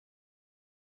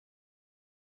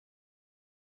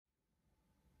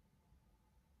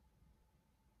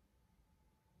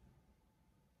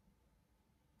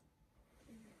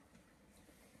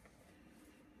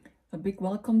A big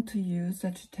welcome to you,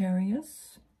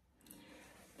 Sagittarius.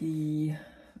 The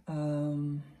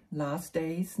last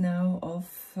days now of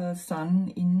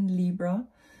Sun in Libra,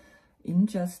 in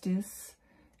justice,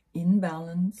 in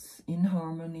balance, in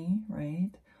harmony,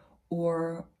 right?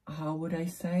 Or how would I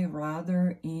say,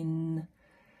 rather in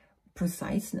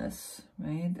preciseness,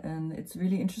 right? And it's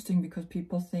really interesting because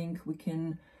people think we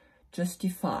can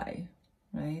justify,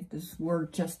 right? This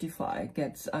word justify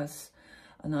gets us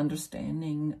an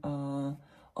understanding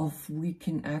of we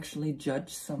can actually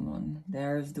judge someone.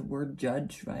 There's the word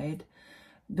judge, right?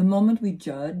 The moment we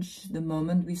judge, the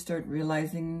moment we start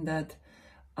realizing that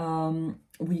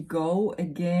we go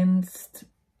against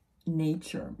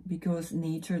nature, because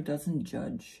nature doesn't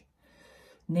judge.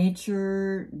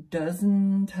 Nature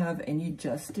doesn't have any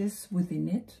justice within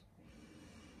it.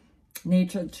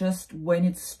 Nature just, when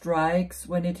it strikes,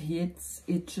 when it hits,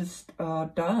 it just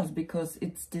does, because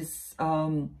it's this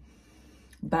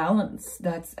balance.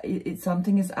 That's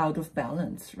something is out of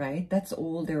balance, right? That's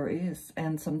all there is.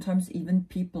 And sometimes even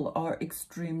people are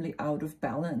extremely out of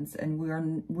balance, and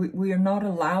we are not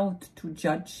allowed to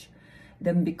judge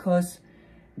them because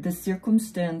the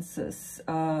circumstances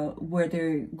where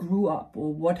they grew up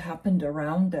or what happened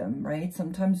around them, right?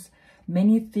 Sometimes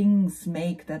many things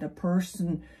make that a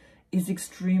person is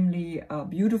extremely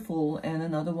beautiful and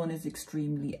another one is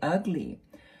extremely ugly.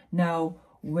 Now,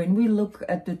 when we look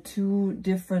at the two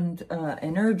different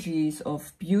energies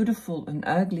of beautiful and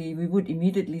ugly, we would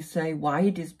immediately say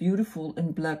white is beautiful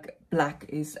and black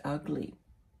is ugly.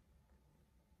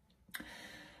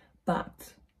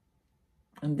 But,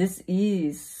 and this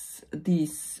is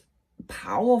this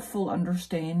powerful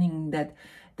understanding that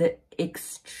the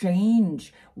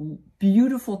exchange,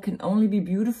 beautiful can only be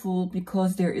beautiful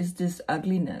because there is this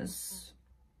ugliness.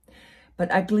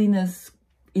 But ugliness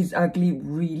is ugly,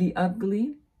 really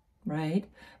ugly, right?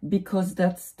 Because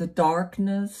that's the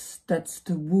darkness, that's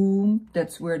the womb,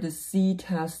 that's where the seed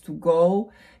has to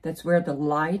go, that's where the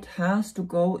light has to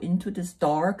go into this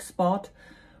dark spot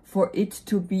for it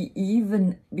to be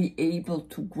able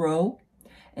to grow.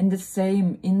 And the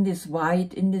same in this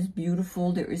white, in this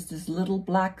beautiful, there is this little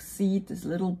black seed, this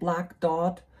little black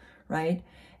dot, right?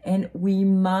 And we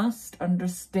must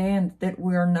understand that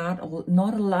we are not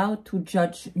allowed to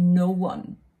judge no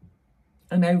one.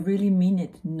 And I really mean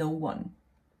it, no one.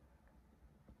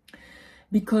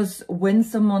 Because when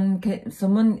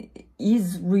someone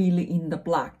is really in the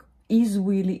black, is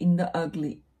really in the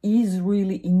ugly, is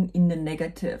really in the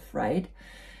negative, right?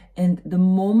 And the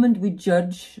moment we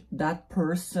judge that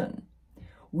person,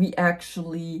 we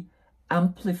actually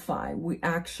amplify, we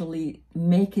actually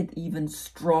make it even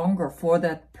stronger for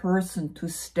that person to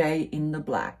stay in the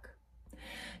black.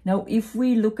 Now, if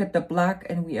we look at the black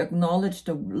and we acknowledge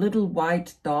the little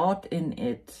white dot in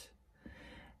it,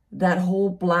 that whole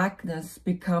blackness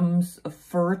becomes a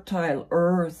fertile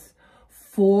earth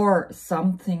for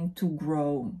something to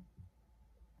grow.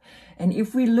 And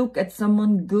if we look at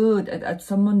someone good, at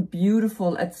someone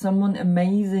beautiful, at someone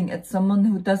amazing, at someone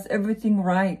who does everything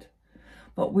right,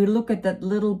 but we look at that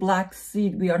little black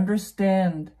seed, we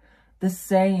understand the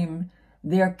same.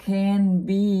 There can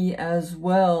be as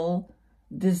well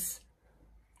this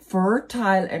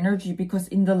fertile energy, because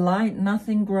in the light,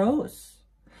 nothing grows.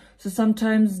 So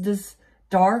sometimes this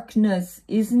darkness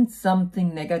isn't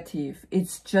something negative.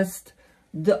 It's just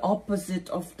the opposite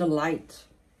of the light.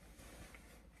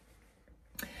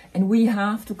 And we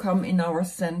have to come in our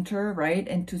center, right?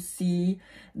 And to see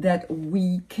that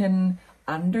we can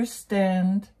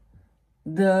understand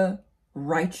the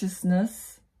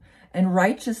righteousness. And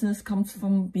righteousness comes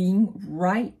from being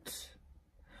right.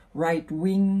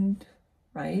 Right-winged,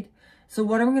 right? So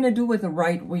what am I going to do with the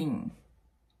right wing?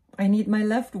 I need my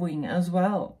left wing as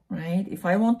well, right? If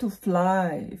I want to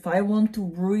fly, if I want to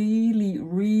really,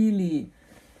 really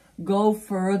go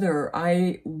further,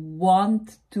 I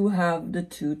want to have the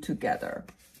two together.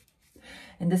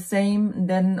 And the same,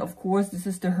 then of course, this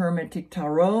is the Hermetic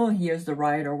Tarot. Here's the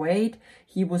Rider-Waite.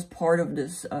 He was part of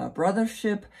this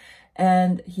brothership,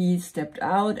 and he stepped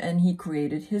out and he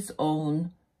created his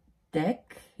own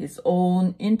deck, his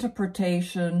own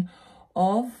interpretation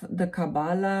of the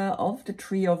Kabbalah, of the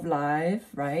Tree of Life,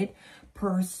 right?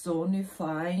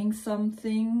 Personifying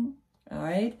something,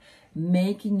 right?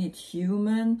 Making it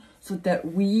human so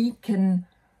that we can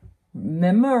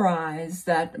memorize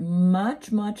that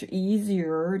much, much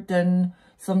easier than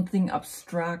something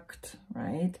abstract,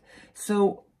 right?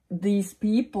 So these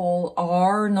people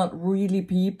are not really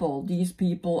people. These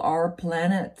people are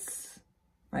planets,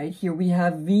 right? Here we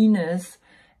have Venus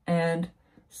and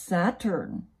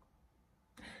Saturn.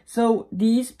 So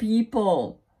these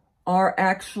people are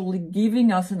actually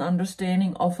giving us an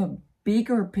understanding of a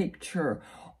bigger picture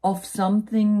of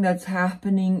something that's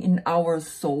happening in our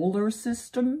solar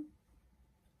system.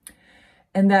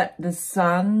 And that the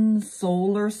sun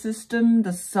solar system,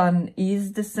 the sun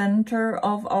is the center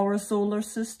of our solar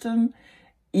system,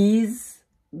 is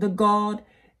the God,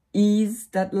 is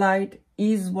that light,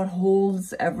 is what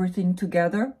holds everything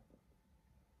together.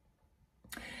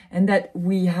 And that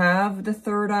we have the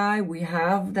third eye, we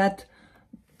have that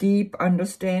deep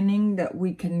understanding that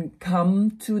we can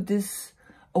come to this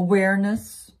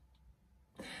awareness.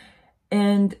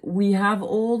 And we have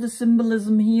all the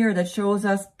symbolism here that shows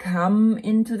us come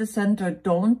into the center.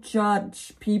 Don't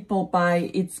judge people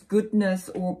by its goodness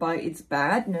or by its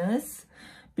badness,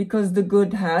 because the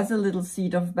good has a little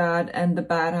seed of bad and the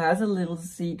bad has a little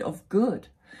seed of good.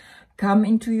 Come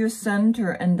into your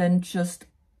center and then just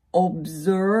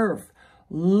observe,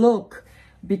 look,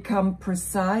 become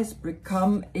precise,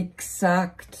 become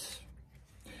exact.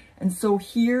 And so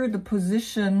here the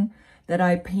position that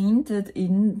I painted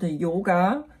in the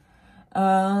yoga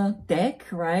deck,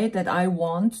 right, that I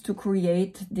want to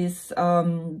create this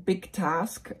big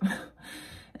task.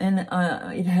 And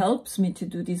it helps me to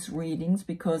do these readings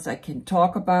because I can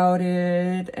talk about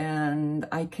it and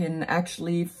I can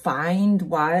actually find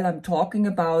while I'm talking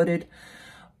about it,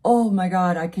 oh my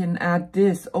God, I can add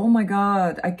this. Oh my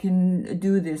God, I can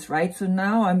do this, right? So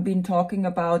now I've been talking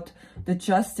about the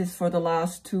justice for the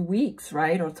last 2 weeks,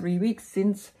 right? Or 3 weeks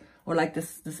since, or like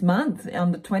this month.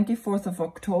 On the 24th of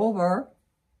October,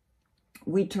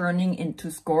 we're turning into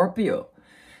Scorpio.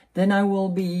 Then I will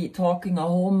be talking a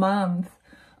whole month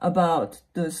about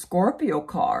the Scorpio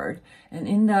card. And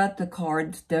in that, the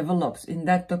card develops. In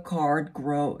that, the card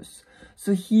grows.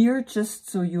 So here, just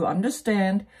so you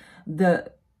understand,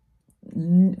 the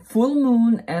full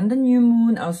moon and the new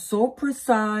moon are so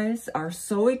precise, are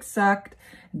so exact,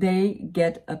 they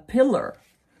get a pillar,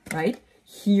 right?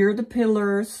 Here the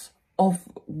pillars of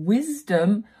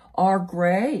wisdom are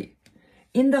gray.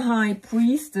 In the High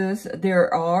Priestess,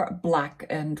 there are black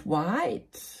and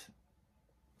white.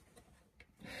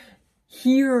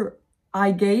 Here,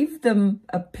 I gave them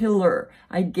a pillar.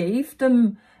 I gave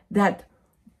them that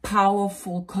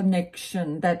powerful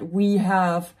connection that we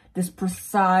have, this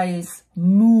precise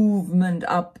movement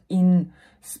up in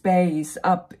space,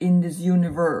 up in this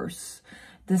universe.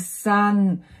 The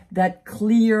sun, that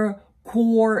clear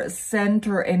core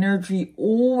center energy,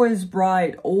 always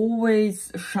bright,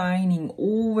 always shining,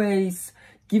 always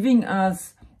giving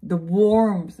us the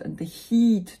warmth and the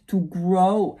heat to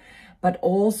grow, but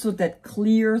also that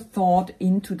clear thought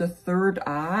into the third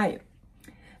eye.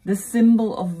 The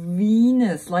symbol of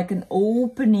Venus, like an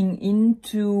opening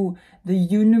into the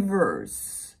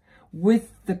universe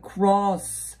with the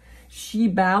cross. She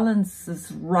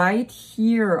balances right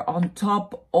here on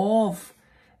top of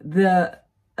the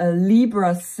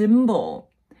Libra symbol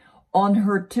on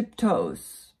her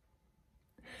tiptoes.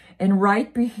 And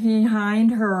right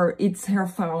behind her, it's her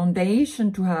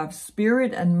foundation to have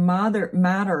spirit and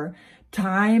matter,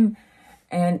 time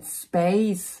and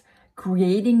space,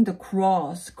 creating the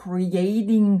cross,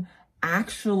 creating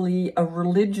actually a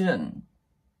religion.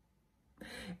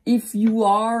 If you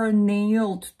are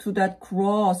nailed to that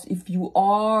cross, if you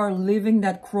are living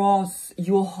that cross,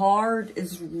 your heart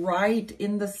is right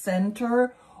in the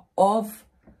center of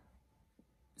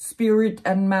spirit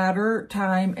and matter,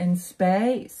 time and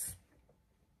space.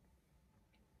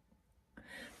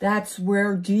 That's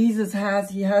where Jesus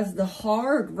he has the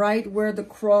heart right where the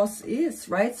cross is,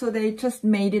 right? So they just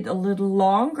made it a little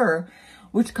longer,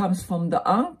 which comes from the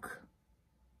Ankh.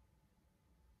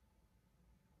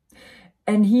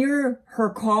 And here, her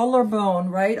collarbone,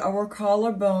 right? Our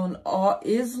collarbone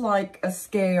is like a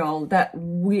scale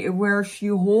where she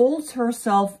holds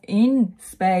herself in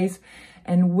space,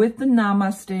 and with the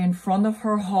Namaste in front of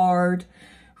her heart,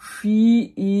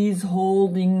 she is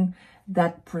holding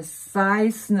that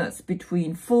preciseness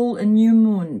between full and new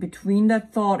moon, between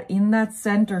that thought in that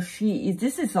center.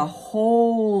 This is a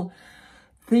whole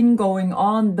thing going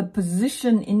on. The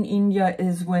position in India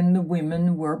is when the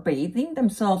women were bathing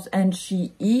themselves, and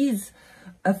she is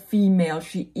a female.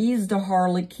 She is the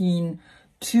harlequin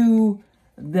to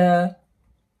the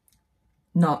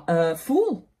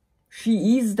fool.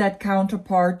 She is that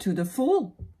counterpart to the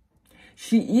fool.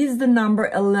 She is the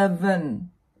number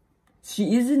 11.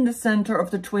 She is in the center of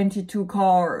the 22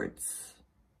 cards.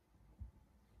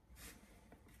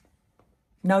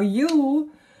 Now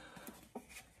you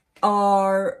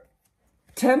are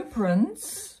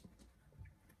Temperance,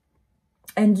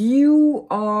 and you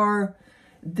are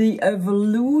the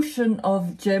evolution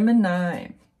of Gemini.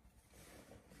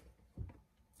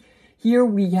 Here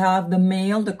we have the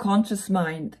male, the conscious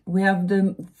mind. We have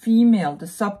the female, the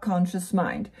subconscious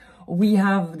mind. We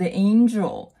have the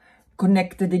angel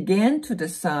connected again to the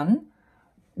sun,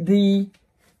 the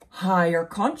higher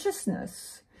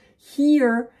consciousness.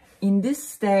 Here in this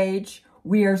stage,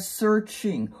 we are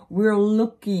searching, we're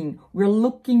looking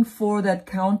for that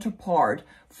counterpart.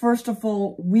 First of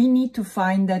all, we need to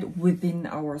find that within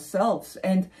ourselves.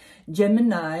 And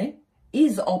Gemini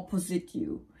is opposite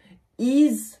you,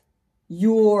 is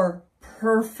your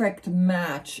perfect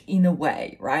match in a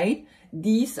way, right?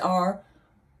 These are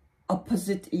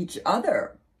opposite each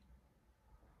other.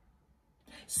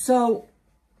 So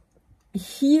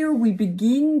here we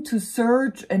begin to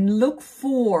search and look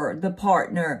for the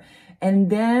partner. And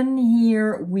then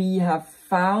here we have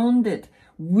found it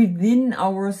within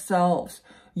ourselves.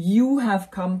 You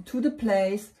have come to the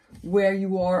place where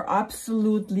you are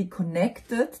absolutely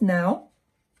connected now,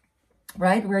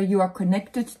 right? Where you are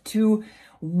connected to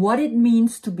what it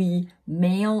means to be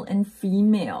male and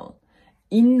female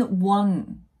in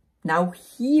one. Now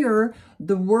here,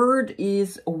 the word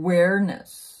is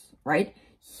awareness, right?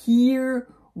 Here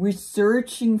we're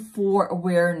searching for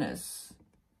awareness.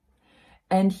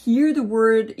 And here the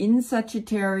word in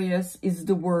Sagittarius is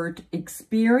the word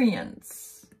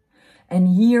experience. And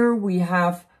here we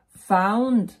have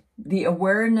found the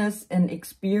awareness and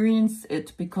experience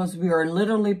it because we are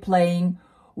literally playing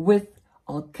with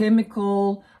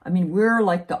alchemical. I mean, we're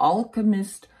like the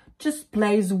alchemist, just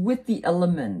plays with the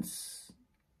elements.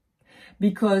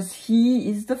 Because he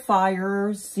is the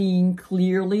fire, seeing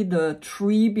clearly the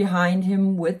tree behind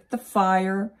him with the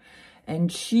fire,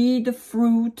 and she the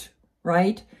fruit,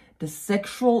 right? The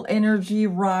sexual energy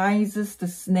rises, the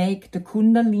snake, the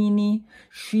kundalini,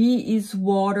 she is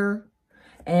water,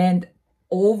 and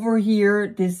over here,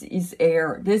 this is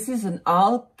air. This is an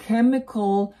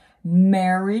alchemical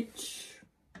marriage.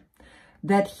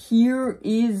 That here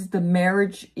is, the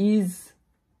marriage is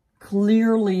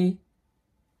clearly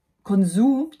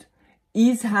consumed,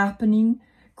 is happening,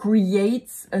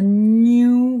 creates a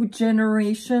new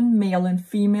generation, male and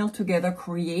female together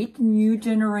create a new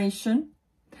generation.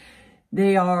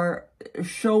 They are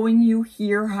showing you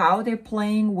here how they're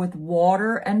playing with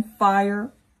water and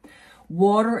fire.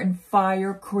 Water and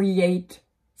fire create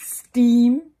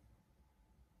steam.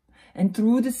 And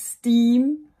through the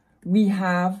steam, we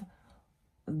have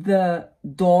the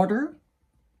daughter.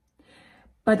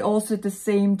 But also at the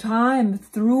same time,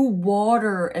 through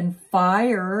water and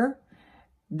fire,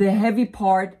 the heavy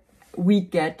part, we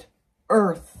get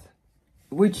earth,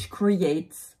 which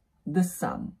creates the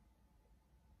sun.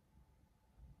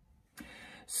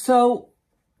 So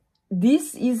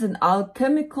this is an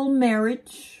alchemical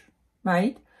marriage,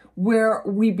 right? Where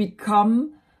we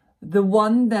become the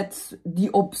one that's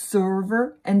the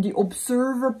observer, and the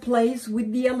observer plays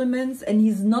with the elements, and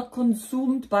he's not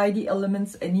consumed by the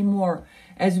elements anymore.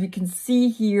 As we can see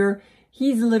here,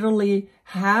 he's literally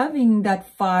having that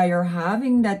fire,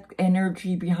 having that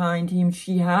energy behind him.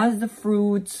 She has the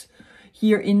fruits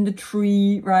here in the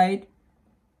tree, right?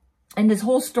 And this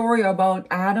whole story about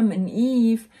Adam and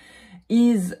Eve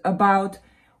is about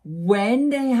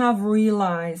when they have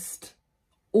realized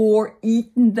or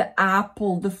eaten the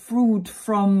apple, the fruit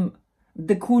from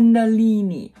the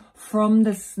kundalini, from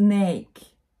the snake,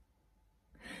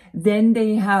 then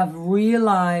they have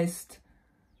realized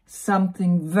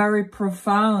something very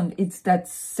profound. It's that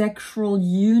sexual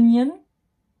union.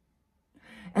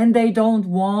 And they don't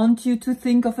want you to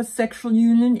think of a sexual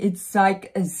union. It's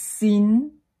like a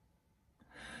sin.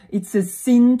 It's a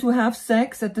sin to have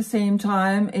sex. At the same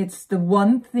time, it's the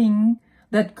one thing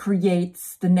that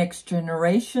creates the next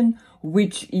generation,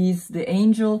 which is the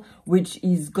angel, which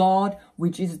is God,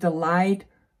 which is the light.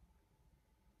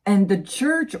 And the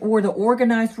church or the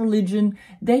organized religion,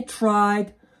 they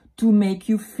tried to make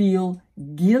you feel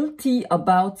guilty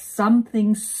about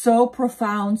something so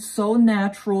profound, so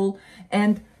natural.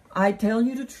 And I tell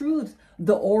you the truth,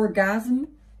 the orgasm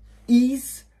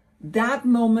is that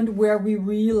moment where we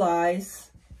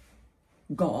realize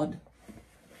God.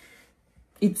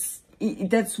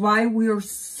 That's why we are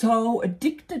so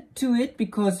addicted to it,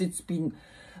 because it's been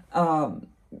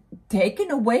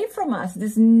taken away from us,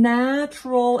 this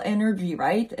natural energy,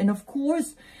 right? And of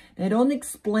course, they don't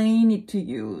explain it to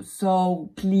you so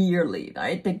clearly,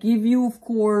 right? They give you, of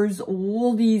course,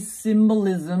 all these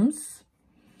symbolisms,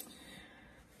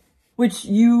 which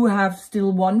you have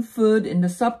still one foot in the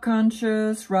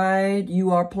subconscious, right?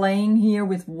 You are playing here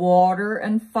with water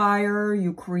and fire.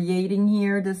 You're creating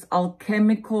here this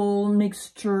alchemical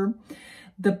mixture.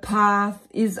 The path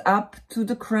is up to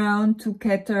the crown, to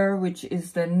Keter, which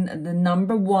is then the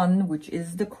number 1, which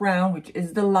is the crown, which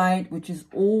is the light, which is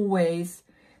always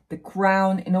the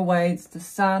crown. In a way, it's the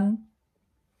sun.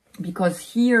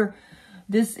 Because here,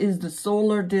 this is the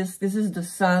solar disk, this is the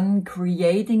sun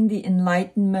creating the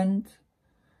enlightenment.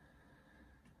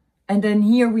 And then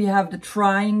here we have the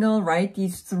triangle, right?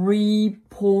 These 3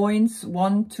 points,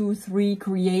 1, 2, 3,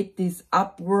 create this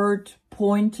upward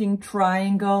pointing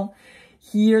triangle.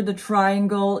 Here the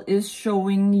triangle is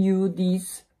showing you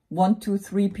these 1, 2,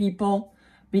 3 people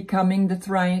becoming the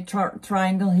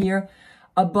triangle here.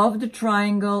 Above the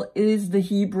triangle is the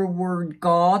Hebrew word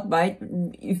God, right?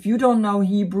 If you don't know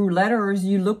Hebrew letters,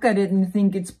 you look at it and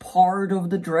think it's part of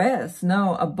the dress.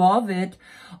 No, above it,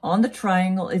 on the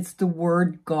triangle, it's the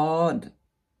word God.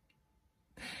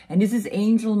 And this is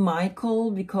Angel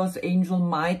Michael, because Angel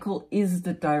Michael is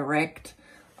the direct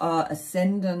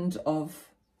ascendant of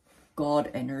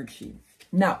God energy.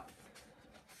 Now,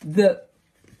 the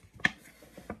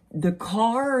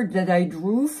card that I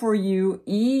drew for you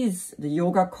is, the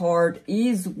yoga card,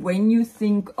 is when you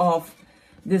think of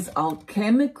this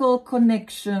alchemical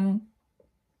connection.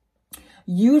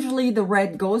 Usually the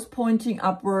red goes pointing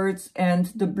upwards and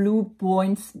the blue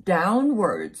points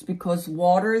downwards, because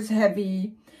water is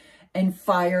heavy and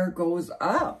fire goes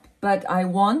up. But I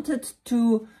wanted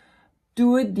to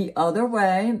do it the other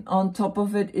way. On top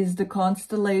of it is the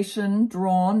constellation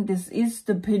drawn. This is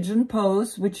the pigeon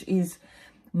pose, which is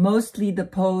mostly the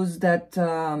pose that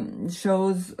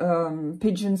shows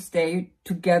pigeons stay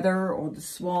together, or the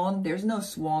swan. There's no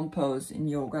swan pose in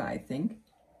yoga, I think.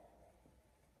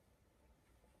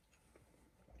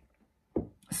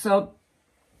 So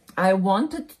I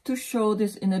wanted to show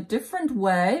this in a different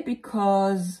way,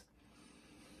 because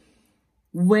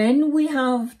when we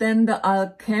have then the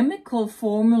alchemical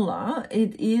formula,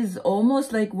 it is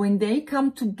almost like when they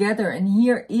come together, and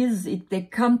here is it, they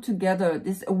come together,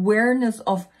 this awareness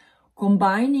of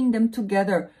combining them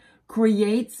together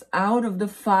creates out of the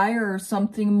fire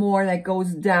something more that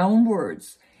goes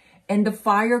downwards, and the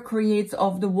fire creates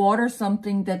of the water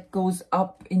something that goes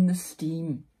up in the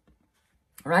steam,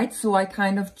 right? So I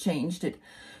kind of changed it.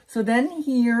 So then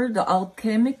here the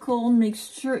alchemical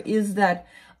mixture is that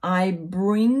I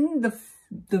bring the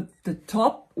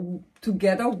top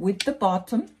together with the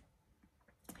bottom.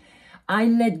 I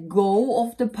let go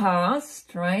of the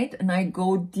past, right? And I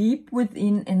go deep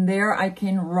within, and there I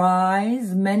can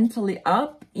rise mentally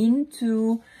up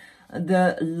into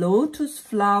the lotus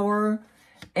flower.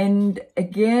 And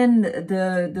again,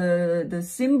 the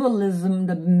symbolism,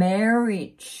 the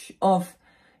marriage of,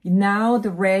 now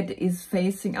the red is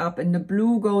facing up and the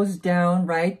blue goes down,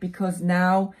 right? Because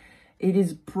now it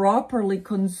is properly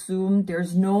consumed.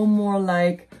 There's no more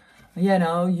like, you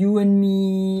know, you and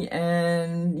me,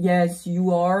 and yes,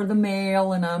 you are the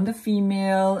male and I'm the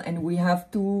female, and we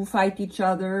have to fight each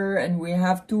other and we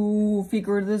have to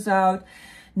figure this out.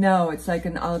 No, it's like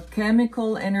an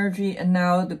alchemical energy, and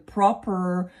now the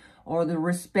proper or the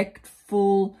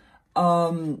respectful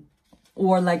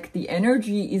or like the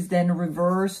energy is then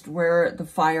reversed, where the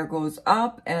fire goes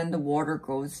up and the water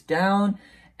goes down,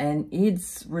 and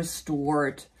it's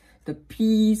restored. The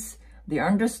peace, the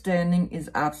understanding is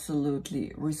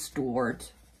absolutely restored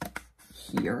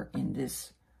here in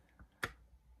this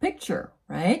picture,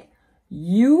 right?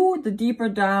 You, the deeper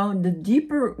down, the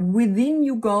deeper within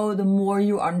you go, the more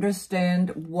you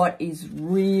understand what is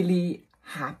really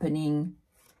happening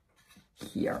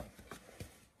here.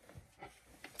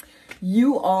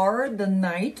 You are the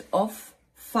Knight of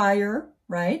Fire,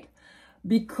 right?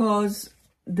 Because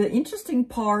the interesting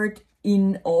part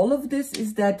in all of this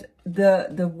is that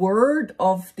the word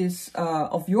of this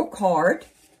of your card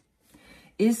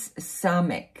is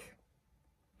Samek.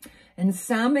 And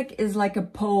Samek is like a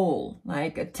pole,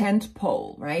 like a tent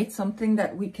pole, right? Something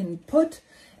that we can put,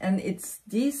 and it's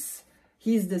this,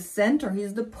 he's the center,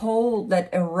 he's the pole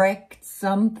that erects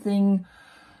something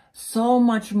so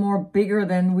much more bigger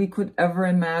than we could ever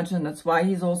imagine. That's why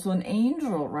he's also an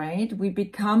angel, right? We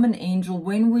become an angel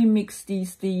when we mix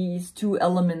these two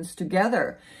elements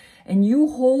together. And you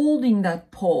holding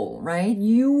that pole, right?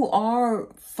 You are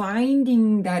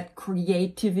finding that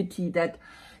creativity, that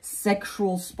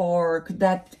sexual spark,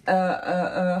 that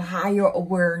higher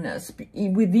awareness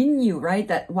within you, right?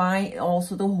 That why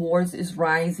also the horse is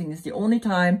rising. It's the only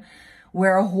time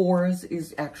where a horse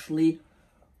is actually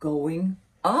going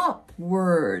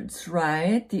upwards,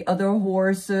 right? The other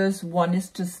horses, one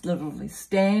is just literally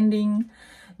standing,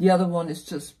 the other one is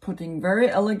just putting very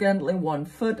elegantly one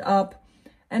foot up,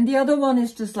 and the other one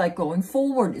is just like going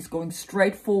forward, is going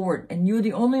straight forward, and you're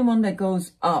the only one that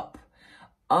goes up,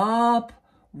 up,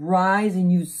 rising,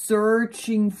 you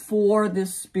searching for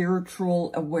this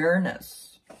spiritual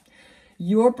awareness.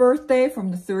 Your birthday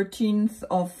from the 13th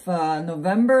of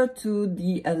November to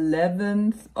the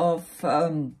 11th of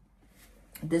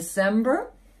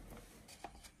December,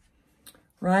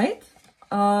 right?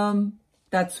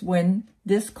 That's when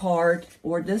this card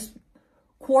or this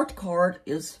court card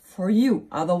is for you.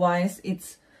 Otherwise,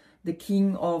 it's the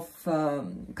King of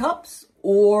Cups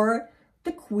or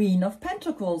the Queen of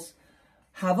Pentacles.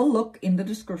 Have a look in the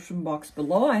description box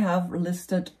below. I have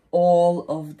listed all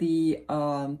of the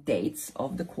dates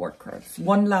of the court cards.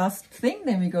 One last thing,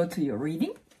 then we go to your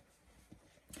reading.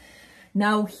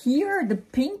 Now here, the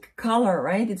pink color,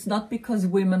 right? It's not because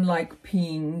women like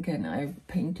pink and I've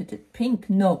painted it pink.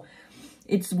 No,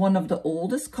 it's one of the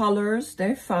oldest colors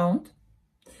they found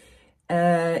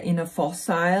in a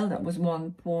fossil that was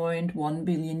 1.1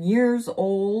 billion years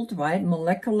old, right?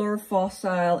 Molecular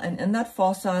fossil. And in that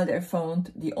fossil they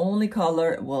found the only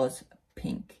color was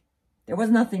pink. There was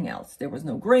nothing else. There was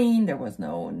no green. There was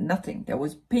no nothing. There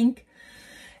was pink.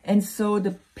 And so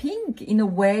the pink, in a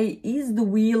way, is the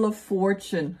Wheel of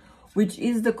Fortune, which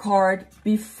is the card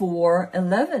before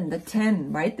 11, the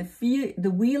 10, right?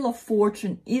 The Wheel of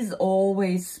Fortune is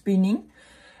always spinning.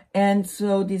 And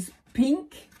so this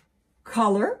pink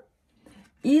color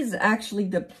is actually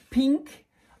the pink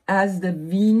as the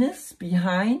Venus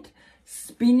behind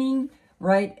spinning,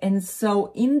 right? And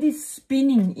so in this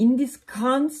spinning, in this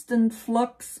constant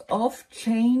flux of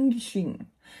changing,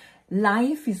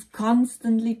 life is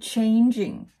constantly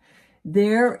changing.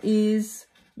 There is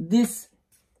this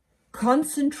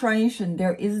concentration,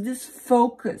 there is this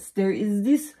focus, there is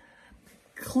this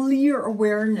clear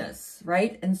awareness,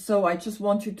 right? And so I just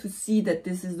want you to see that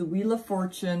this is the Wheel of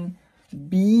Fortune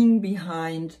being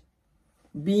behind,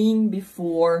 being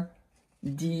before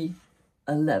the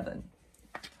 11.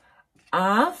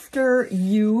 After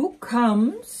you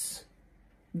comes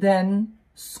then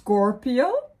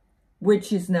Scorpio,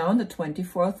 which is now on the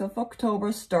 24th of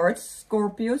October, starts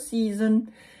Scorpio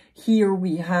season. Here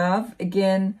we have,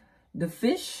 again, the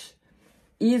fish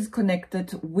is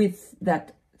connected with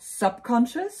that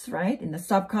subconscious, right? In the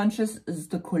subconscious is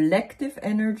the collective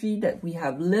energy that we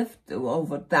have lived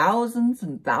over thousands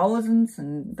and thousands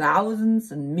and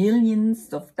thousands and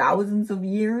millions of thousands of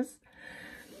years.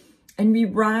 And we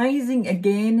rising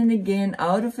again and again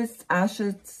out of its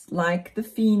ashes, like the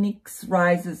phoenix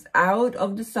rises out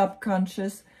of the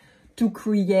subconscious to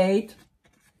create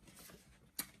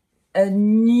a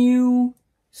new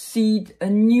seed, a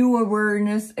new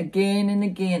awareness again and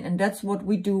again. And that's what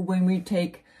we do when we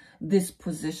take this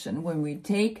position. When we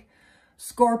take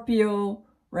Scorpio,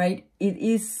 right? It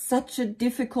is such a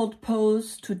difficult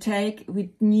pose to take.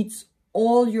 It needs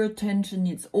all your attention,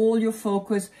 it's all your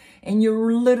focus, and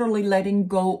you're literally letting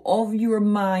go of your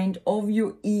mind, of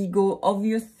your ego, of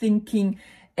your thinking,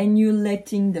 and you're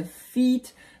letting the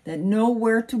feet that know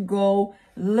where to go,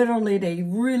 literally they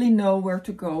really know where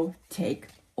to go, take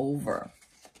over.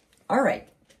 All right,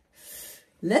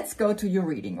 let's go to your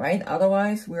reading, right?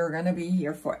 Otherwise we're gonna be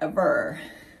here forever.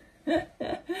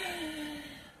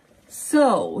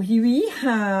 So here we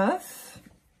have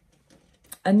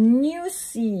a new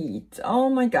seed. Oh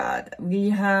my God. We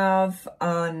have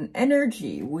an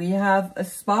energy. We have a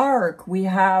spark. We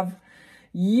have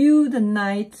you, the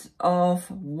Knight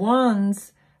of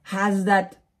Wands, has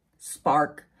that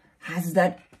spark, has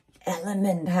that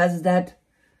element, has that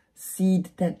seed,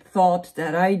 that thought,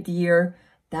 that idea,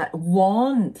 that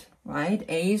wand, right?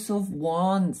 Ace of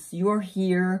Wands. You're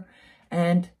here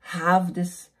and have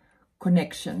this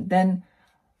connection. Then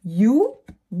you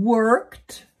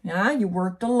worked. Yeah, you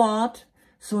worked a lot.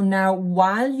 So now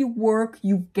while you work,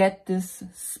 you get this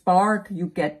spark, you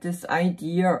get this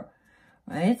idea,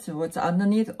 right? So what's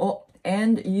underneath? Oh,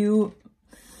 and you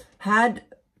had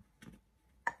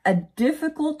a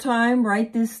difficult time,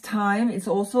 right? This time it's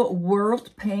also a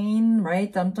world pain,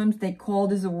 right? Sometimes they call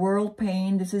this a world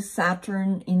pain. This is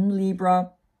Saturn in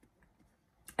Libra.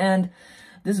 And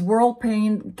this world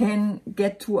pain can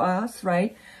get to us,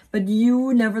 right? But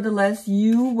you, nevertheless,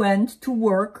 you went to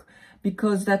work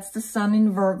because that's the Sun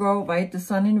in Virgo, right? The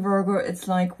Sun in Virgo, it's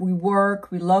like we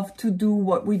work, we love to do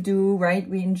what we do, right?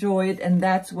 We enjoy it. And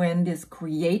that's when this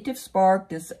creative spark,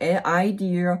 this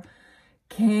idea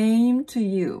came to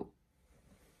you.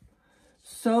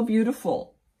 So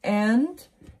beautiful. And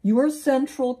your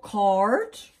central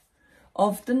card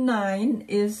of the 9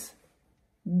 is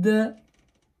the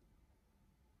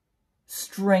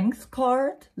Strength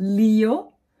card,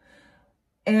 Leo.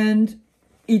 And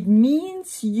it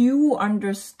means you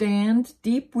understand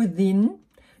deep within,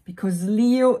 because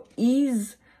Leo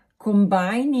is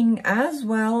combining as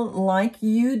well, like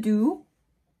you do,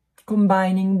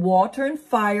 combining water and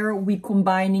fire. We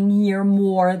combining here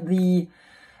more the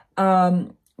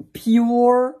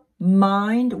pure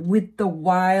mind with the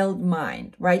wild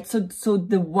mind, right? So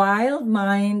the wild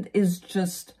mind is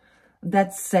just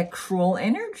that sexual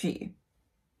energy.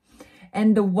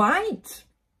 And the white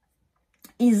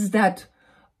is that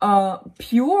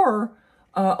pure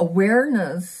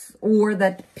awareness, or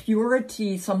that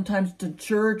purity sometimes the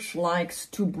church likes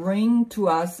to bring to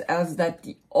us as that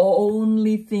the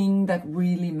only thing that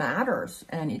really matters,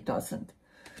 and it doesn't.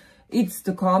 It's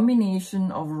the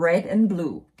combination of red and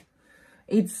blue.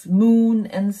 It's moon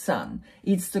and sun.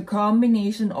 It's the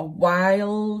combination of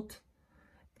wild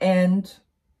and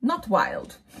not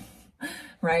wild,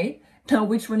 right? Now,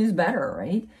 which one is better,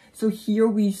 right? So here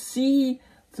we see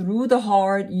through the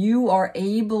heart, you are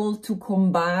able to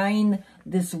combine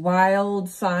this wild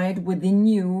side within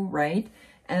you, right?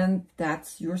 And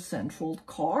that's your central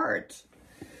card.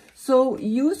 So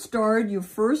you start your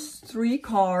first 3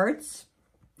 cards.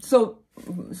 So,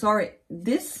 sorry,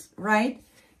 this, right,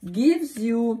 gives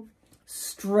you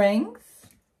strength,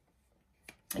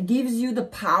 gives you the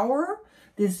power.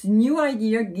 This new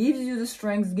idea gives you the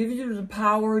strength, gives you the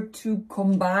power to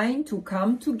combine, to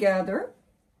come together.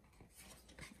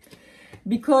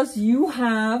 Because you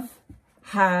have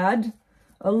had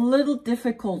a little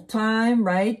difficult time,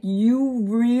 right? You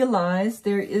realize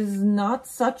there is not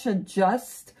such a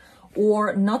just,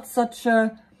 or not such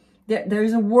a,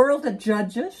 there's a world that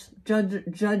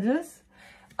judges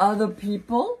other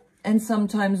people. And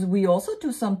sometimes we also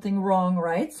do something wrong,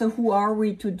 right? So who are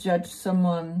we to judge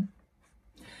someone?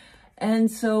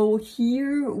 And so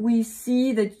here we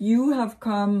see that you have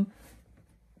come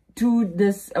to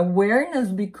this awareness,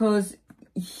 because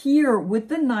here with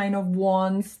the 9 of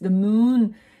Wands, the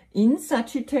moon in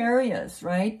Sagittarius,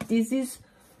 right? This is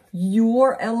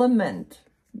your element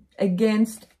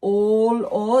against all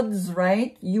odds,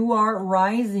 right? You are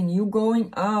rising, you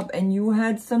going up, and you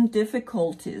had some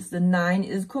difficulties. The 9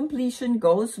 is completion,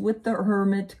 goes with the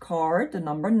Hermit card, the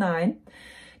number 9.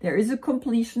 There is a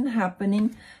completion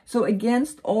happening. So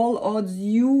against all odds,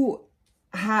 you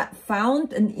had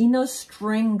found an inner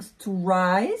strength to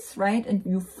rise, right? And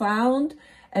you found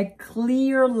a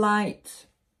clear light.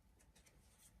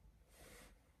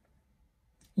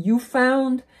 You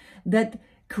found that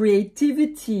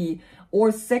creativity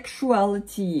or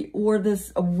sexuality or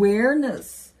this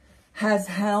awareness has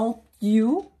helped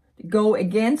you go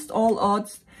against all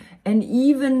odds. And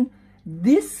even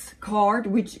this card,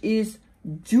 which is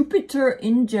Jupiter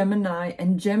in Gemini,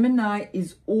 and Gemini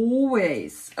is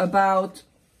always about,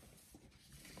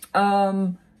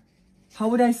 how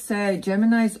would I say,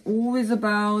 Gemini is always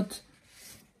about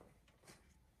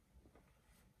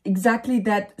exactly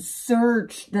that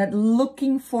search, that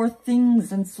looking for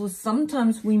things. And so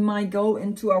sometimes we might go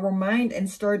into our mind and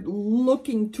start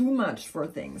looking too much for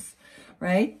things,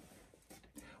 right?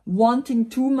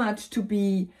 Wanting too much to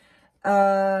be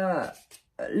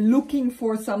looking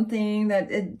for something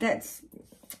that's,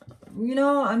 you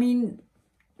know, I mean,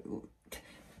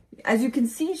 as you can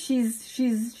see,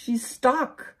 she's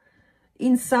stuck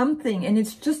in something, and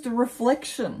it's just a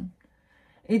reflection.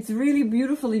 It's really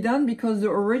beautifully done, because the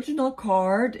original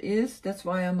card is, that's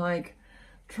why I'm like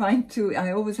trying to,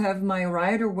 I always have my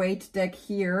Rider-Waite deck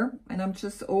here, and I'm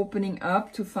just opening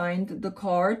up to find the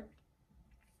card,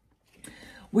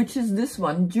 which is this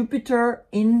one, Jupiter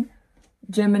in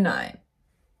Gemini.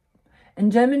 And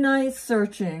Gemini is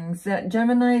searching.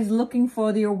 Gemini is looking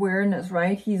for the awareness,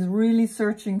 right? He's really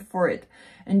searching for it.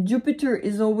 And Jupiter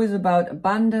is always about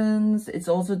abundance. It's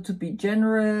also to be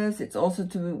generous. It's also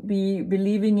to be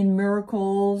believing in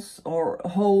miracles or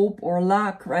hope or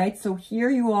luck, right? So here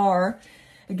you are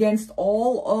against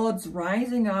all odds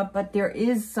rising up, but there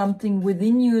is something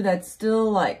within you that's still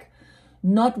like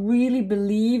not really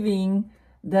believing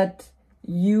that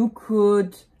you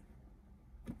could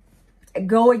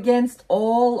go against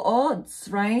all odds,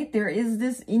 right? There is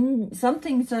this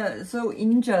something so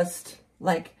unjust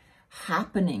like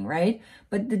happening, right?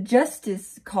 But the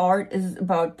Justice card is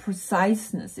about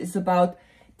preciseness. It's about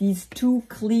these 2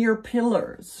 clear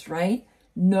pillars, right?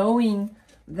 Knowing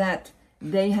that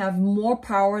they have more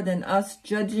power than us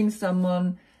judging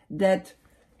someone that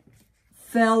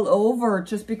fell over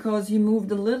just because he moved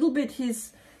a little bit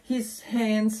his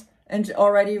hands and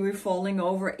already we're falling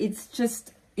over. It's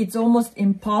just, it's almost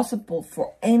impossible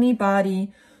for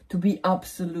anybody to be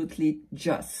absolutely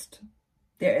just.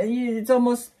 It's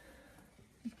almost,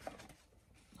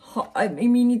 I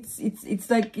mean, it's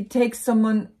like it takes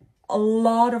someone a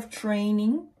lot of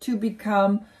training to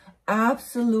become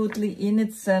absolutely in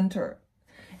its center.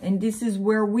 And this is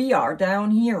where we are down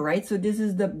here, right? So this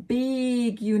is the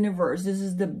big universe. This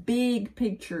is the big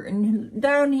picture. And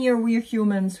down here, we're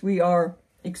humans. We are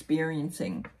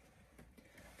experiencing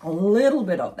a little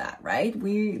bit of that, right?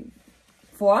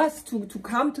 For us to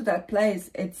come to that place,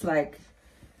 it's like,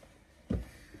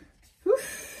 whew,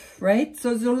 right?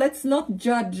 So let's not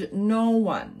judge no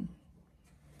one.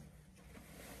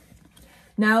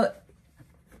 Now,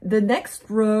 the next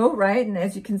row, right? And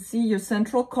as you can see, your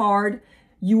central card,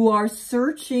 you are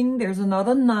searching. There's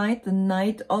another knight, the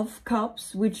Knight of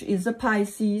Cups, which is a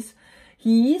Pisces.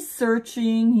 He's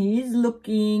searching, he's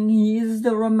looking, he's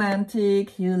the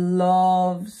romantic. He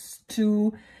loves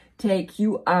to take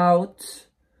you out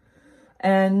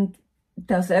and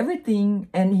does everything.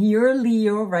 And you're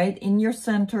Leo, right, in your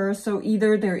center. So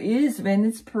either there is, when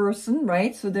it's person,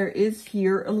 right? So there is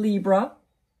here a Libra.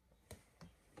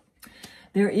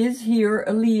 There is here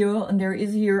a Leo, and there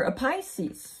is here a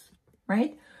Pisces.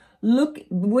 Right? Look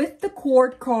with the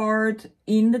court card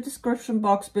in the description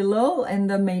box below, and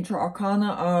the major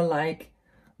arcana are like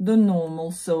the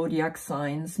normal zodiac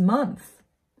signs month.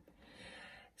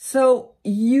 So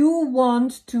you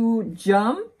want to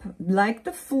jump like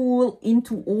the Fool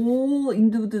into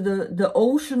the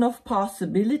ocean of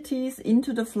possibilities,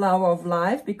 into the flower of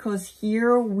life, because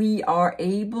here we are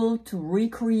able to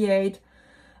recreate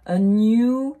a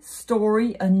new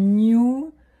story, a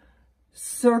new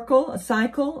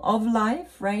cycle of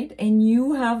life, right? And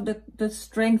you have the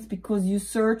strength because you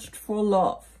searched for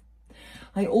love.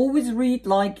 I always read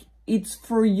like it's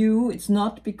for you. It's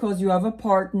not because you have a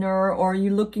partner or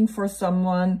you're looking for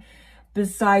someone.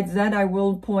 Besides that, I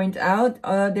will point out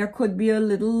there could be a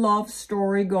little love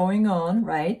story going on,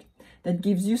 right? That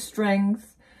gives you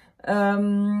strength.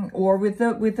 Or with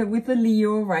a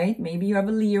Leo, right? Maybe you have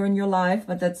a Leo in your life,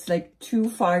 but that's like two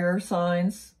fire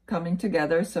signs coming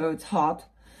together, so it's hot,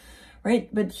 right?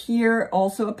 But here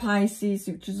also a Pisces,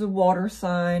 which is a water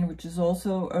sign, which is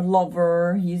also a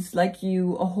lover. He's like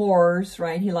you, a horse,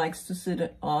 right? He likes to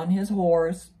sit on his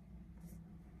horse.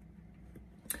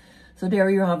 So there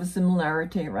you have a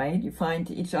similarity, right? You find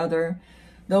each other,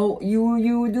 though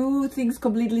you do things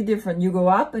completely different. You go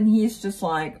up and he's just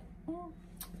like,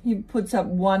 he puts up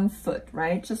one foot,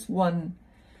 right? Just one.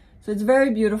 So it's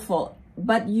very beautiful.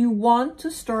 But you want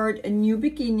to start a new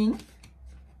beginning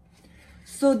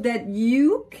so that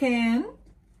you can,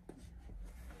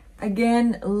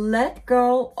 again, let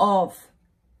go of.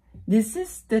 This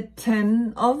is the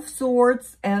 10 of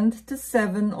Swords and the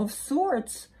 7 of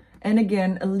Swords. And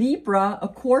again, a Libra, a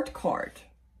court card.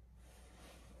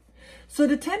 So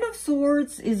the 10 of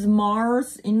Swords is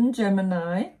Mars in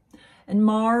Gemini. And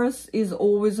Mars is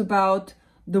always about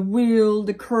the will,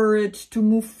 the courage to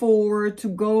move forward, to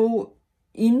go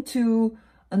into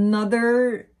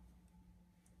another,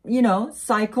 you know,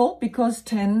 cycle, because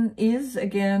 10 is,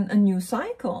 again, a new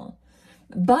cycle.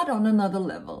 But on another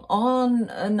level, on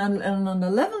a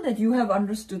level that you have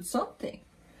understood something.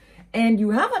 And you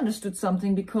have understood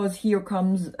something because here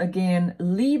comes, again,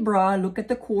 Libra. Look at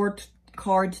the court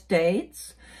card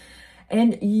dates.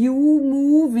 And you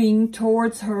moving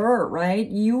towards her, right?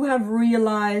 You have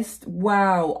realized,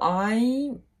 wow,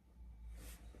 I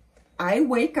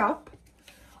wake up.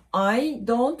 I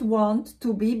don't want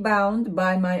to be bound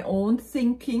by my own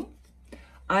thinking.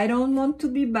 I don't want to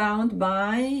be bound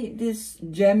by this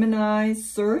Gemini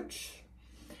search.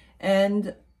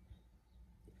 And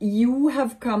you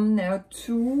have come now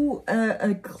to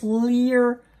a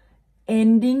clear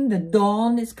ending. The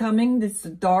dawn is coming. This is the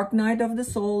dark night of the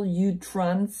soul. You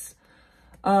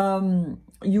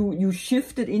you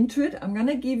shifted into it. I'm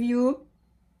gonna give you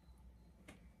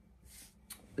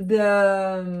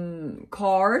the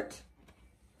card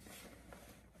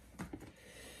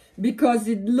because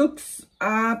it looks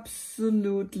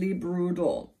absolutely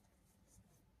brutal.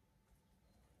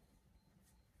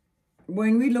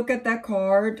 When we look at that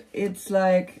card, it's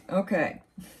like, okay,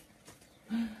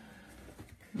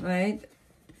 right?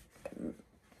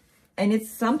 And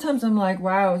it's sometimes I'm like,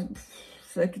 wow,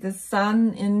 it's like the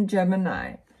sun in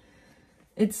Gemini.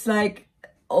 It's like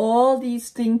all these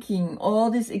thinking, all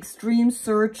this extreme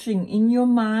searching in your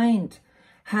mind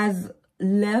has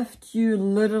left you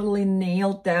literally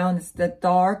nailed down. It's that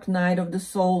dark night of the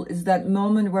soul. Is that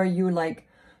moment where you like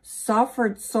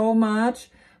suffered so much,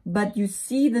 but you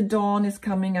see the dawn is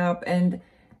coming up, and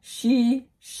she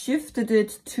shifted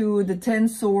it to the 10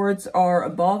 swords are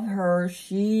above her.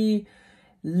 She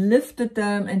lifted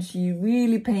them and she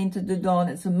really painted the dawn.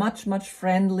 It's a much, much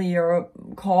friendlier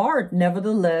card.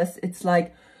 Nevertheless, it's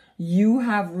like you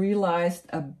have realized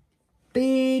a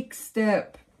big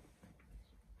step.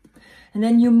 And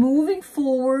then you're moving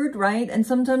forward, right? And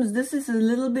sometimes this is a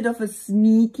little bit of a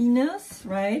sneakiness,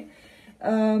 right?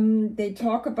 They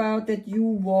talk about that you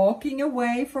walking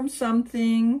away from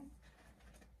something,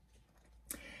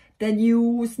 that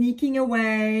you sneaking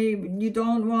away, you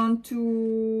don't want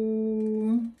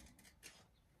to,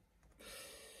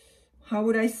 how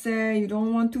would I say, you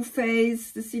don't want to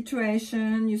face the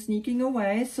situation, you're sneaking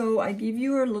away. So I give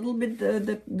you a little bit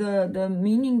the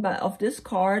meaning of this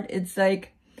card. It's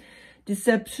like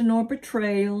deception or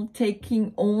betrayal,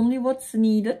 taking only what's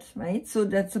needed, right? So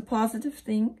that's a positive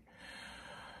thing.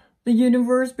 The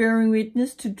universe bearing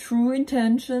witness to true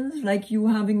intentions, like you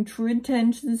having true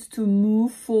intentions to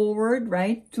move forward,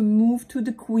 right? To move to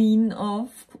the Queen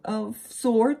of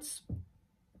Swords.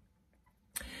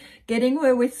 Getting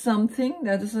away with something,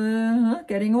 that is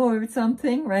getting away with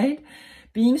something, right?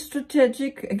 Being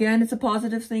strategic, again, it's a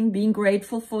positive thing. Being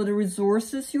grateful for the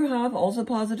resources you have, also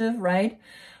positive, right?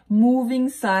 Moving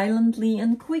silently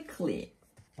and quickly.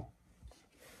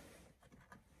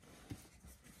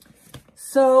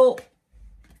 So,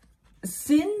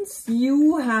 since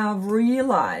you have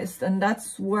realized, and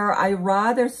that's where I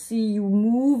rather see you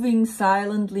moving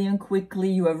silently and quickly,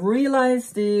 you have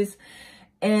realized this,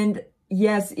 and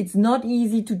yes, it's not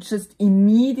easy to just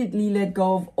immediately let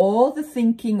go of all the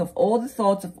thinking, of all the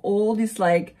thoughts, of all this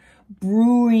like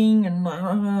brewing and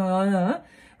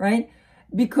right?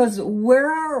 Because where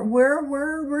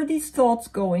are these thoughts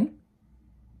going?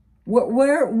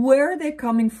 Where are they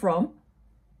coming from?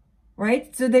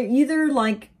 Right? So they're either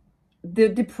like the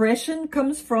depression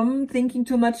comes from thinking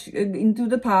too much into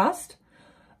the past,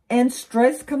 and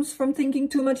stress comes from thinking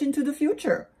too much into the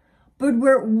future. But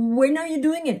when are you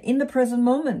doing it? In the present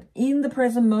moment. In the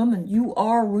present moment, you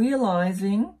are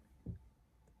realizing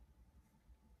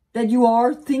that you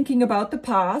are thinking about the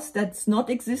past that's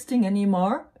not existing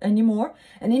anymore. And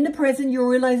in the present, you're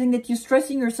realizing that you're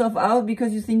stressing yourself out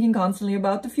because you're thinking constantly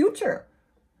about the future,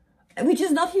 which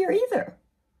is not here either.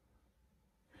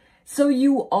 So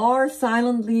you are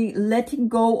silently letting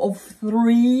go of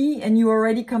 3 and you're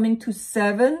already coming to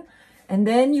 7. And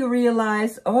then you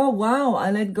realize, oh, wow,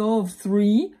 I let go of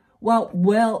 3.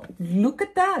 Well, look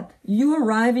at that. You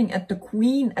arriving at the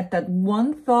Queen, at that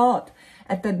one thought,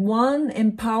 at that one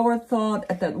empowered thought,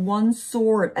 at that one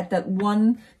sword, at that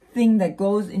one thing that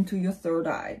goes into your third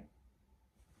eye.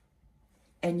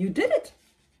 And you did it.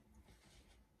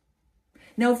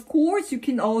 Now, of course, you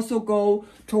can also go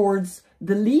towards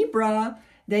the Libra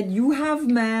that you have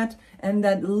met and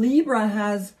that Libra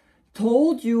has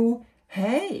told you,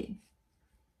 hey,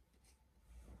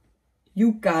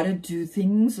 you gotta do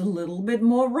things a little bit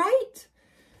more right.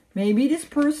 Maybe this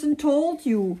person told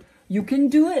you, you can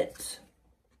do it.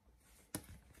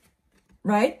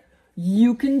 Right?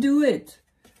 You can do it.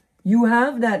 You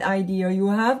have that idea. You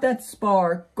have that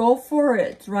spark. Go for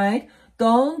it, right?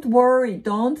 Don't worry.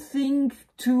 Don't think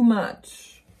too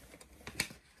much.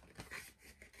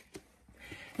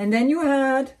 And then you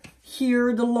had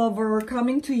here the Lover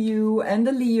coming to you and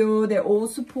the Leo. They all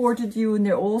supported you and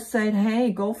they all said,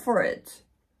 hey, go for it.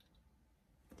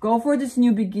 Go for this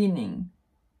new beginning.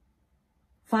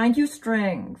 Find your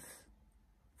strength.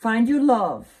 Find your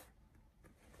love.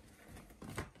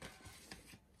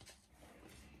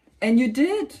 And you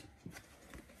did.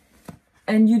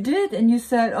 And you did. And you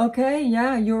said, okay,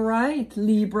 yeah, you're right,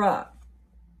 Libra.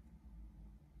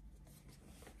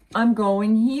 I'm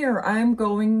going here. I'm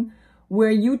going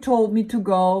where you told me to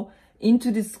go,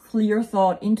 into this clear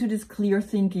thought, into this clear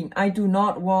thinking. I do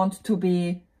not want to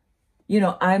be,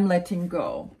 I'm letting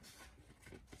go.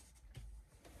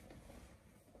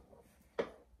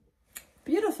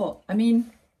 Beautiful. I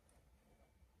mean,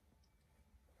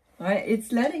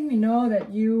 it's letting me know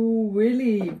that you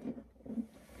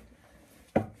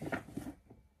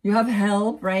have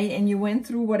help, right? And you went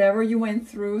through whatever you went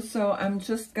through. So I'm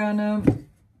just gonna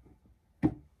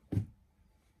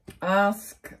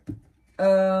ask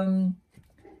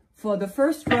for the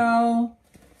first row.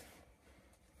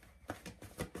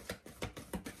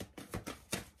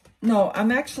 No,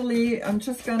 I'm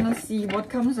just gonna see what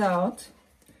comes out.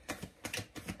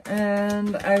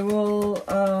 And I will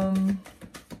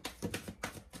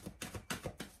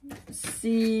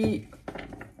see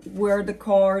where the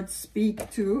cards speak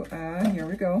to. Here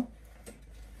we go.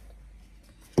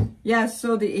 Yeah,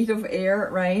 so the 8 of Air,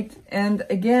 right? And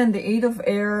again, the 8 of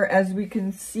Air, as we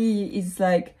can see, is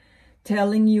like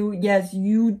telling you, yes,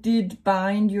 you did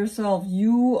bind yourself.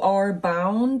 You are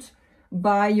bound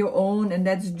by your own, and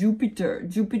that's Jupiter.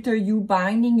 Jupiter, you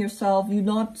binding yourself. You're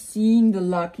not seeing the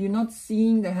luck. You're not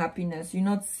seeing the happiness. You're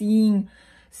not seeing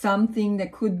something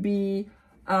that could be,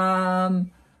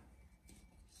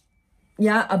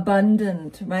 yeah,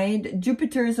 abundant, right?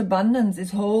 Jupiter is abundance,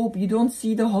 is hope. You don't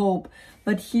see the hope.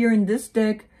 But here in this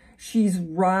deck, she's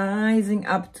rising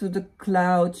up to the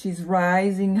cloud. She's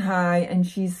rising high and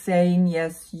she's saying,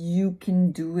 yes, you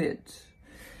can do it,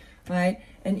 right?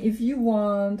 And if you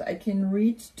want, I can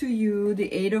read to you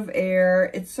the Eight of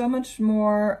Air. It's so much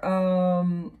more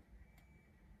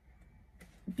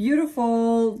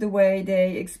beautiful the way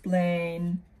they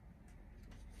explain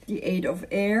the Eight of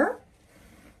Air.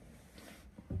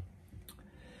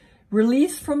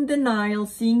 Release from denial,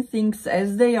 seeing things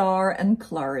as they are, and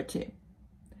clarity.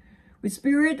 With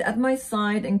Spirit at my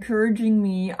side encouraging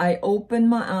me, I open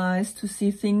my eyes to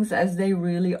see things as they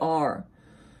really are.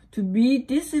 To be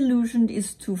disillusioned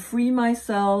is to free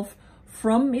myself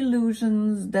from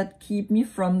illusions that keep me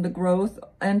from the growth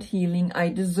and healing I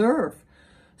deserve.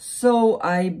 So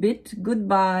I bid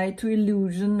goodbye to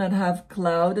illusions that have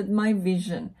clouded my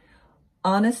vision.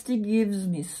 Honesty gives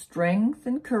me strength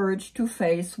and courage to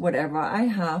face whatever I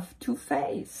have to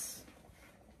face.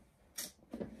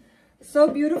 So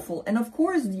beautiful. And of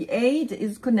course, the 8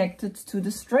 is connected to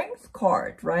the Strength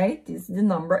card, right? It's the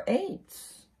number 8.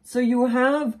 So you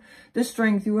have the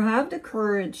strength, you have the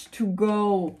courage to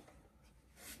go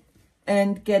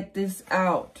and get this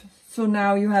out. So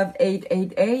now you have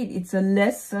 888. It's a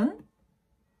lesson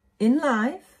in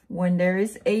life when there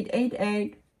is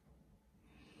 888.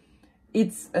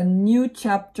 It's a new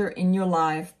chapter in your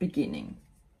life beginning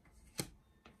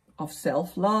of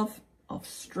self-love, of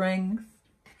strength.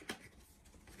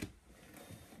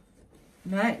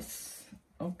 Nice.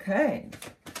 Okay.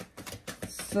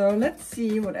 So let's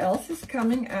see what else is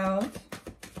coming out.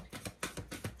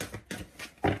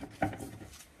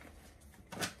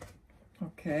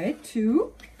 Okay,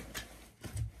 2.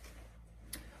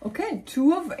 Okay,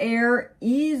 2 of Air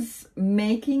is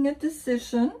making a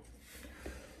decision.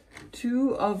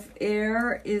 2 of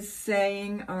Air is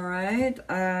saying, all right,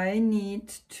 I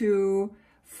need to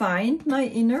find my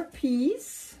inner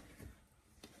peace.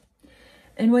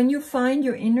 And when you find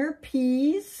your inner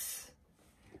peace,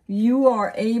 you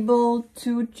are able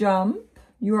to jump.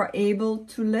 You are able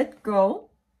to let go,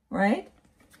 right?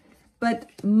 But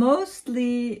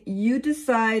mostly you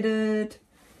decided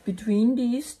between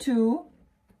these 2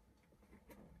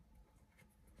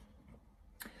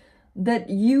 that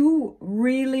you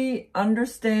really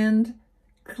understand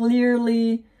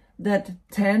clearly that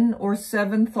 10 or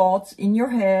 7 thoughts in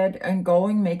your head and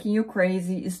making you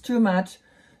crazy is too much.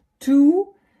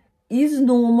 2 is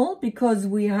normal because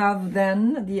we have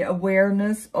then the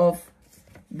awareness of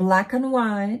black and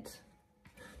white.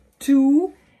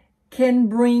 2 can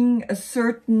bring a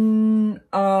certain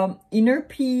inner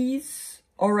peace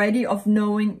already of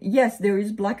knowing, yes, there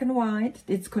is black and white.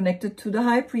 It's connected to the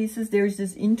High Priestess. There is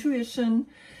this intuition.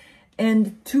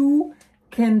 And 2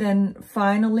 can then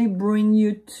finally bring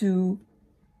you to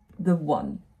the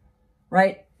 1,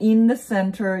 right? In the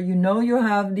center, you know you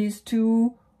have these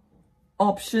 2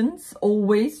 options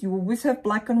always. You always have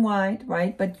black and white,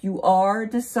 right? But you are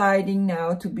deciding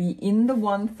now to be in the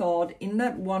 1 thought, in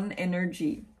that 1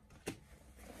 energy.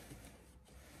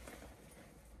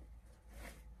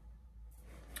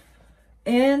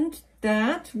 And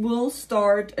that will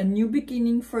start a new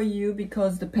beginning for you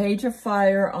because the Page of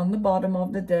Fire on the bottom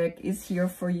of the deck is here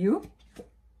for you.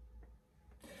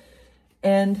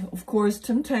 And of course,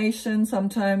 temptation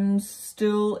sometimes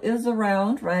still is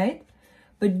around, right?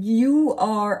 But you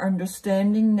are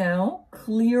understanding now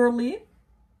clearly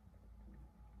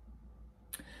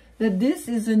that this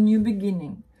is a new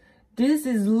beginning. This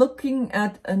is looking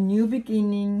at a new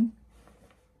beginning.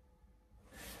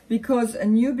 Because a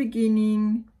new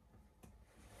beginning,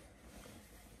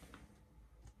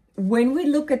 when we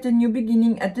look at the new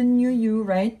beginning, at the new you,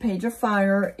 right? Page of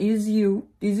Fire is you.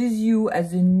 This is you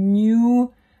as a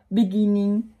new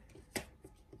beginning,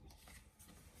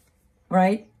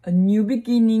 right? A new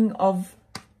beginning of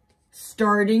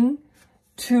starting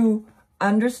to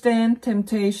understand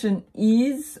temptation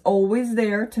is always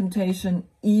there. Temptation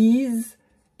is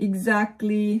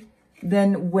exactly...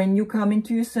 Then when you come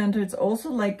into your center, it's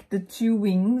also like the 2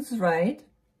 wings, right?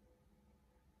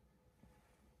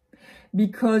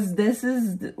 Because this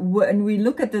is, when we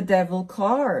look at the Devil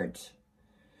card,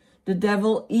 the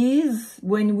Devil is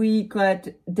when we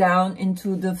get down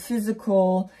into the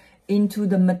physical, into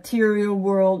the material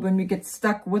world, when we get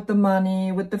stuck with the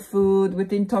money, with the food, with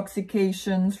the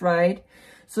intoxications, right?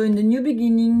 So in the new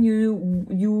beginning, you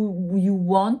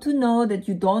want to know that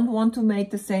you don't want to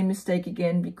make the same mistake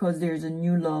again because there's a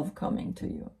new love coming to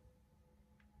you.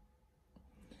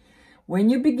 When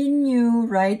you begin new,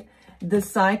 right, the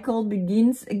cycle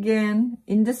begins again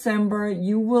in December.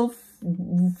 You will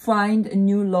find a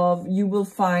new love. You will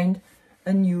find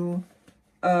a new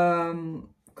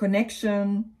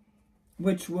connection,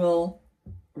 which will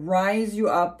rise you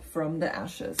up from the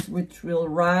ashes, which will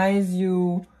rise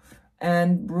you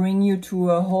and bring you to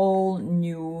a whole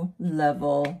new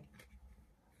level.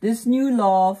 This new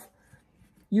love,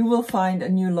 you will find a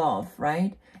new love,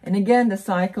 right? And again, the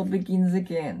cycle begins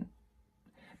again.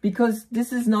 Because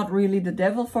this is not really the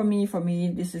devil for me. For me,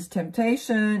 this is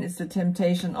temptation. It's the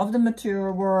temptation of the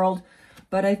material world.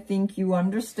 But I think you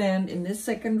understand in this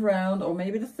second round, or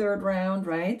maybe the third round,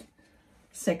 right?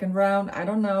 Second round, I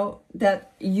don't know,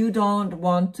 that you don't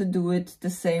want to do it the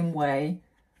same way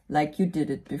like you did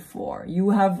it before.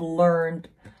 You have learned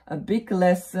a big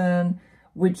lesson,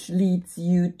 which leads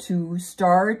you to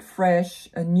start fresh,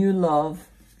 a new love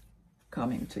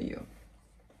coming to you.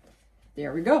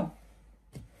 There we go.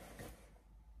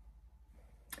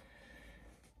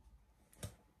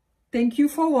 Thank you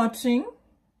for watching.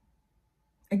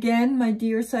 Again, my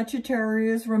dear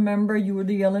Sagittarius, remember you are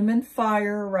the element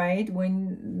fire, right?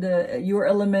 When your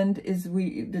element is,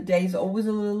 the day is always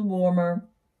a little warmer.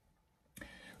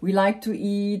 We like to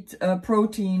eat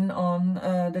protein on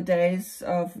the days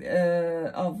of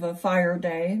fire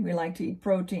day. We like to eat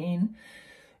protein.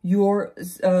 Your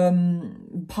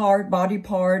body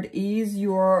part is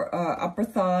your upper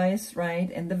thighs, right?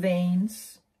 And the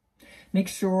veins. Make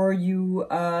sure you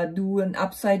do an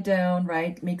upside down,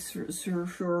 right? Make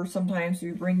sure sometimes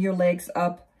you bring your legs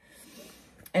up.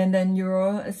 And then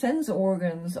your sense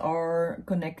organs are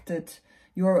connected.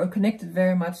 You're connected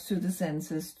very much to the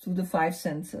senses, to the 5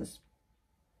 senses.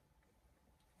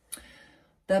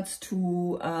 That's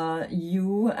to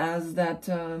you as that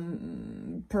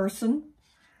person.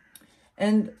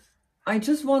 And I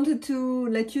just wanted to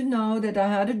let you know that I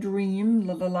had a dream.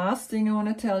 The last thing I want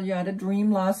to tell you, I had a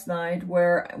dream last night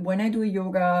where when I do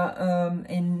yoga,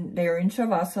 they're in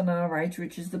Shavasana, right,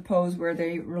 which is the pose where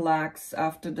they relax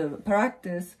after the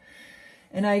practice.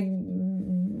 And I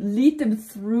lead them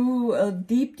through a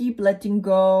deep, deep letting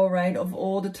go, right, of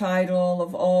all the title,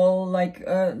 of all, like,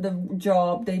 the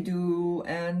job they do,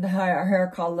 and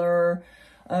hair color,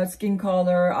 skin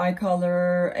color, eye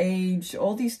color, age,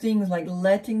 all these things, like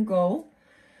letting go.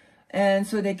 And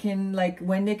so they can, like,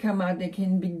 when they come out, they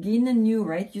can begin anew,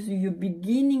 right? You're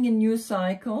beginning a new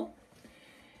cycle.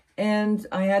 And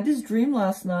I had this dream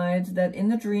last night that in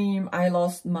the dream, I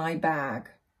lost my bag.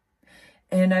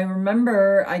 And I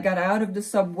remember I got out of the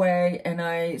subway and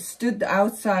I stood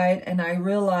outside and I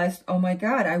realized, oh my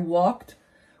God, I walked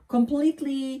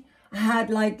completely, I had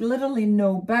like literally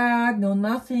no bag, no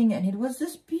nothing. And it was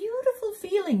this beautiful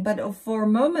feeling. But for a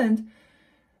moment,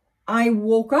 I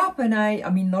woke up and I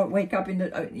mean, not wake up,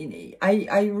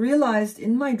 I realized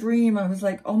in my dream, I was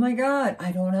like, oh my God,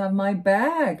 I don't have my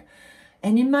bag.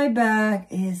 And in my bag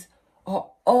is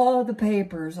all the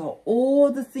papers,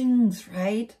 all the things,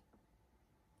 right?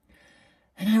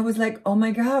 And I was like, oh my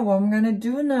God, what am I going to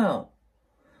do now?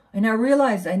 And I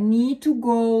realized I need to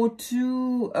go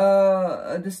to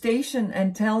the station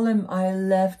and tell them I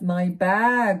left my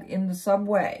bag in the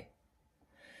subway.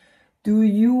 Do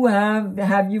you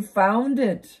have you found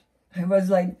it? I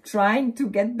was like trying to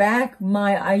get back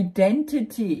my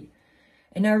identity.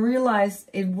 And I realized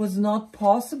it was not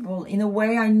possible. In a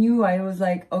way I knew, I was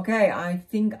like, okay, I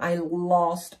think I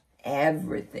lost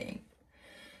everything.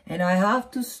 And I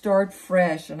have to start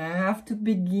fresh and I have to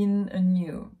begin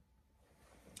anew.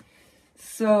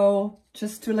 So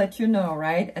just to let you know,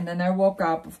 right? And then I woke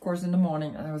up, of course, in the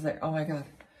morning and I was like, oh my God,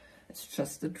 it's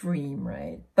just a dream,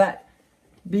 right? But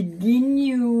begin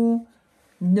you,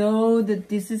 know that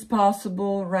this is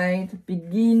possible, right?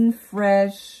 Begin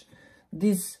fresh.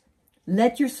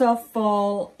 Let yourself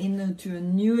fall into a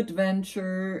new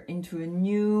adventure, into a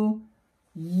new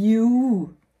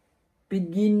you.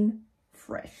 Begin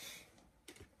fresh.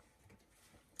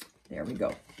 There we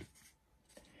go.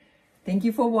 Thank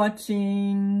you for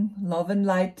watching. Love and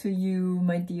light to you,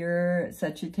 my dear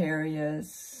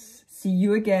Sagittarius. See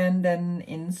you again then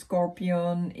in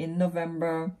Scorpion in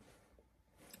November.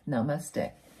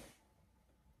 Namaste.